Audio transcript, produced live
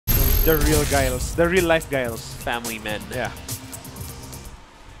The real Giles. The real life Giles. Family men. Yeah.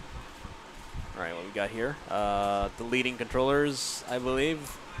 Alright, what we got here? Deleting controllers, I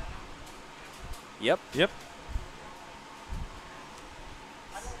believe. Yep. Yep.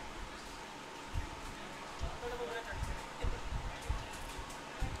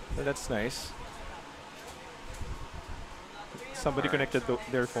 So that's nice. Somebody connected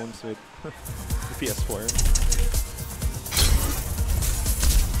their phones with the PS4.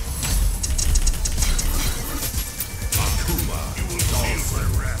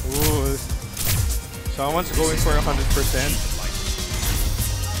 Ooh. Someone's going for 100%.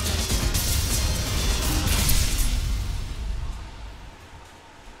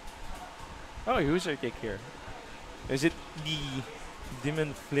 Oh, who's our kick here? Is it the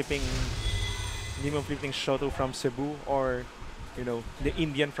demon flipping Shoto from Cebu, or you know, the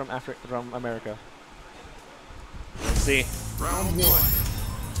Indian from America? Let's see. Round 1.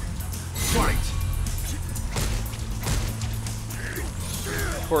 Fight.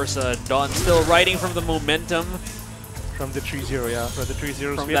 Of course, Dawn still riding from the momentum. From the 3-0, yeah. From the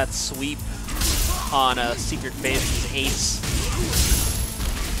 3-0 From sweep. that sweep on a Secret Base's ace.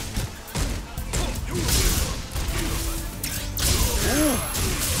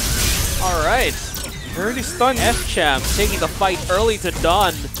 Alright. Early stun. FChamp taking the fight early to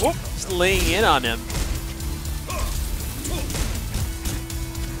Dawn. Oh. Just laying in on him.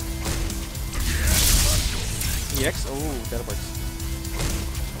 EX. Oh, teleports.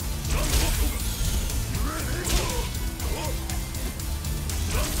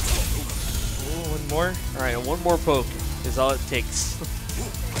 Oh, one more. Alright, and one more poke is all it takes.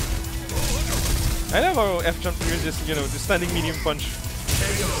 I love how FChamp is just, you know, just standing medium punch.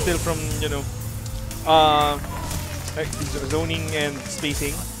 Still from, you know, like zoning and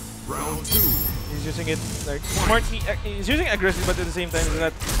spacing. Round 2. He's using it like smartly. He's using aggressive, but at the same time, he's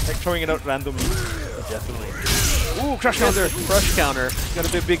not like throwing it out randomly. Definitely. Ooh, crush counter. Crush counter. Got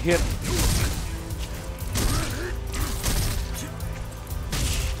to be a big hit.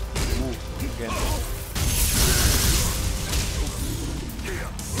 Ooh, again.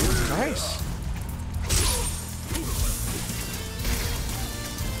 Nice.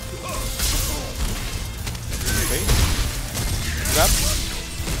 Okay. Grab.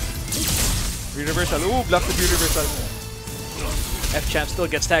 Re-reversal. Ooh, block the re-reversal. FChamp still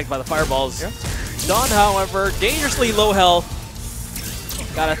gets tagged by the fireballs. Yeah. Dawn, however, dangerously low health.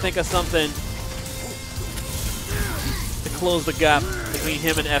 Gotta think of something to close the gap between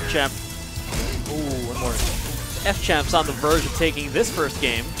him and FChamp. Ooh, one more. FChamp's on the verge of taking this first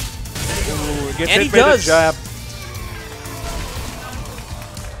game. Ooh, gets And hit he by the does. jab.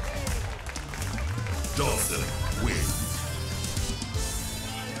 Dolphin wins.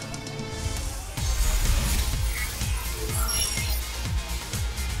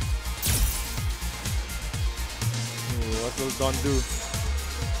 Ooh, what will Don do?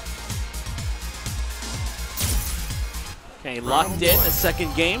 Okay, locked in the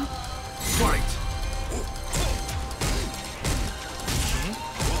second game. Fight.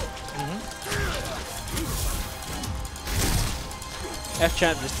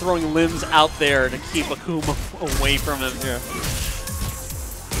 FChamp just throwing limbs out there to keep Akuma away from him. Yeah.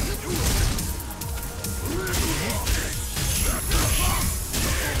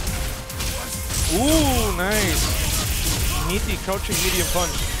 Ooh, nice. Meaty crouching medium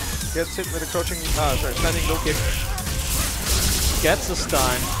punch. Gets hit with a crouching, standing low kick. Gets a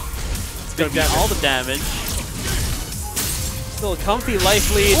stun. It's gonna be all the damage. Still a comfy life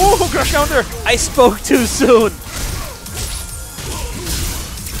lead. Ooh, crush counter. I spoke too soon.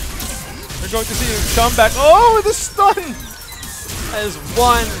 We're going to see him come back. Oh, the stun. That is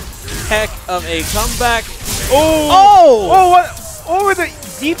one heck of a comeback. Oh. Oh! Oh, what? Oh, with the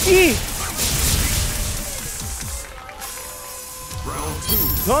DP. Round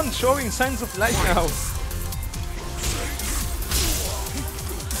 2. Don showing signs of life now.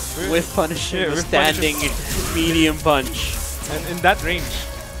 With punishing Yeah, the with standing medium punch. And in that range.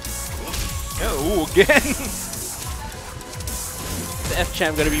 Yeah, ooh, again. The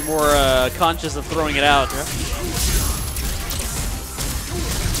FChamp gonna be more conscious of throwing it out. Yeah.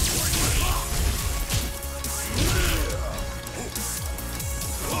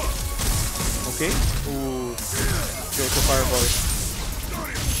 Okay. Ooh. Go to fireball.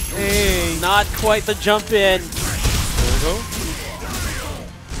 Hey. Not quite the jump in. There we go.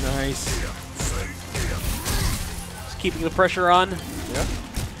 Nice. Just keeping the pressure on. Yeah.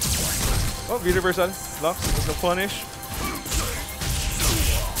 Oh, V-reversal. Blocks. There's no punish.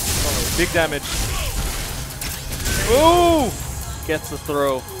 Oh, big damage. Ooh! Gets the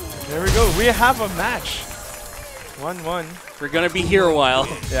throw. There we go. We have a match. 1-1. We're gonna be here a while.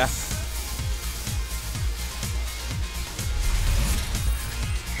 Yeah.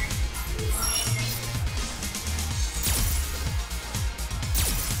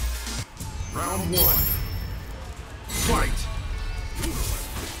 Round 1. Fight.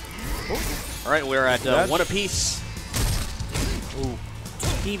 All right, we're at That's- 1 apiece. Ooh.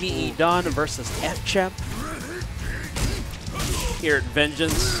 PBE Dawn versus FChamp. Here at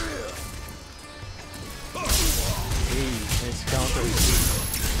Vengeance. Hey, nice counter.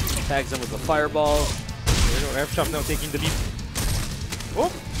 Tags him with the fireball. There you go. FChamp now taking the lead.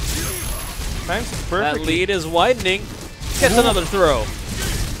 Oh! Times it That perfectly. lead is widening. Gets another throw.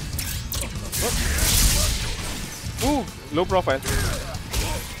 Ooh, low profile.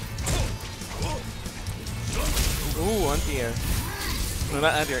 Ooh, anti-air. No,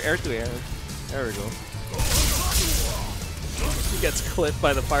 not anti-air, air-to-air. There we go. He gets clipped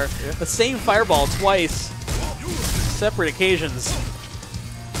by the fire. Yeah. The same fireball twice. Separate occasions.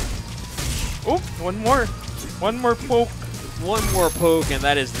 Oh, one more. One more poke. One more poke, and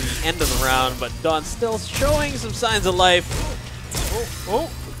that is the end of the round. But Dawn still showing some signs of life. Oh,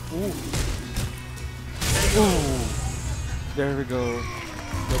 ooh. Ooh. There we go.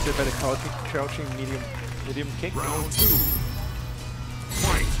 Gets it by the crouching medium kick. Round 2.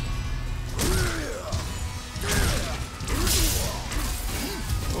 Fight.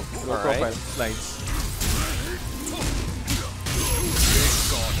 Low All right. profile slides.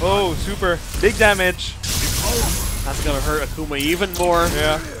 Oh, super. Big damage. That's gonna hurt Akuma even more.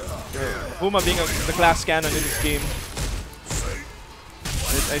 Yeah. Huma being the class cannon in this game.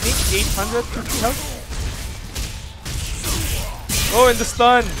 I think 850 health. Oh, and the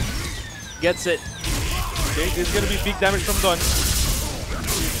stun. Gets it. Okay, this is gonna be big damage from Dawn.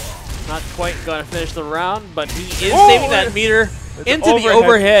 Not quite gonna finish the round, but he is Oh, saving that meter It's into the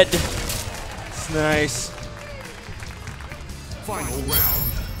overhead. It's nice. Final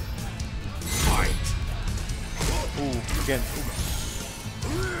round. Fight. Ooh, again.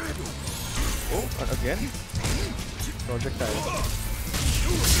 Oh, again? Projectile.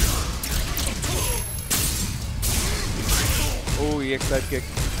 Oh, EX dive kick.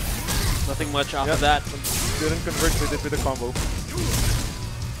 Nothing much off Yep. of that. Didn't convert with it with a combo. Ooh.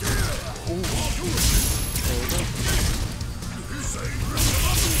 There we go.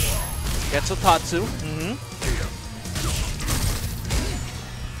 Gets a Tatsu. Mm-hmm.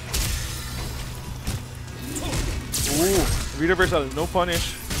 Ooh, reversal, no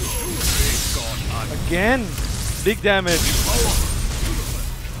punish. Again, big damage.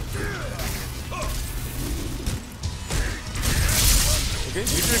 Okay,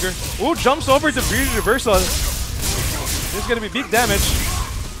 V-trigger. Ooh, jumps over the reversal. This is gonna be big damage.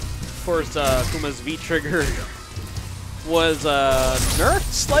 Of course, Akuma's V-trigger was nerfed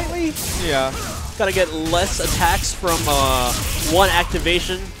slightly. Yeah. Gotta get less attacks from one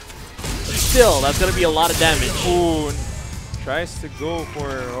activation. Still, that's gonna be a lot of damage. Ooh, tries to go for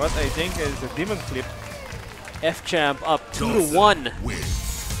what I think is a demon flip. FChamp up 2-1. Win.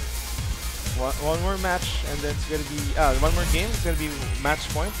 One more match, and then it's gonna be one more game. It's gonna be match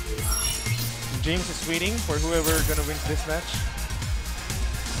point. James is waiting for whoever gonna win this match.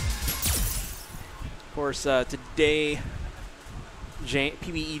 Of course, today,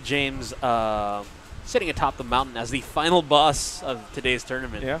 PBE James sitting atop the mountain as the final boss of today's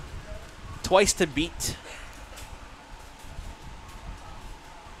tournament. Yeah. Twice to beat.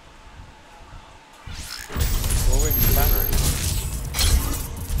 Going back.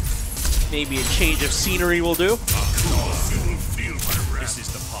 Maybe a change of scenery will do. This is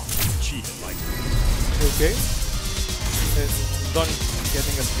the part cheated like Okay. It's done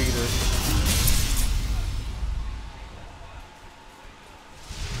getting a breather.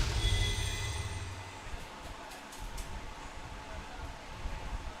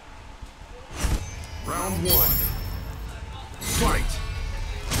 Round 1. Fight.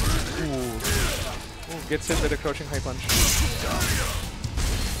 Ooh. Ooh, gets hit with a crouching high punch.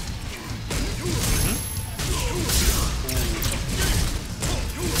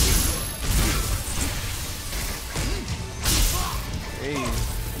 Hey,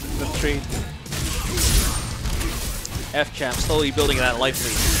 the trade. FChamp slowly building that life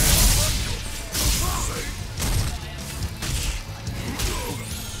lead.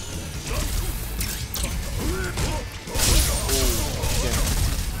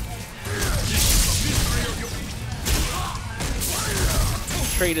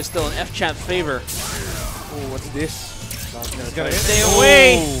 Trade is still in FChamp's favor. Oh, what's this? It's gonna hit. stay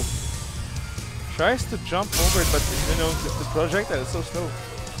away. Oh. Tries to jump over it, but you know the projectile is so slow.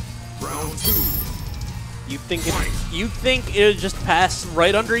 Round 2. You'd think it would just pass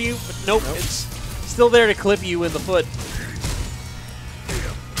right under you, but nope, Nope. it's still there to clip you in the foot.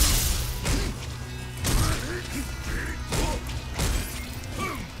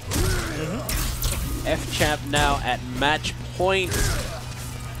 FChamp now at match point.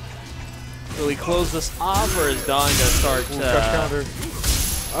 Will he close this off, or is Don gonna start Crush counter.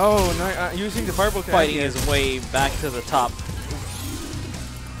 Oh, no, using the fireball to fighting end his way back to the top?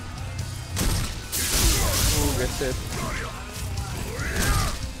 Ooh, gets it.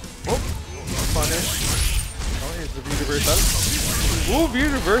 Oh, punish. Oh, here's the V reversal. Ooh, V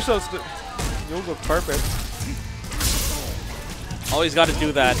reversals. Yoga carpet. Always got to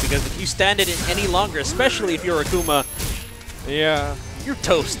do that, because if you stand it in any longer, especially if you're Akuma, Yeah, you're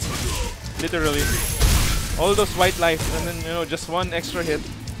toast. literally. All those white life, and then, you know, just one extra hit.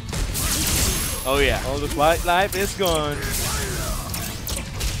 Oh yeah. All those white life is gone.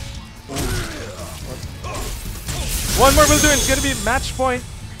 One more will do it. It's gonna be match point.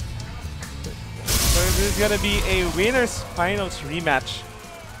 So this is gonna be a winners finals rematch.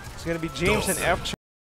 It's gonna be James and FChamp.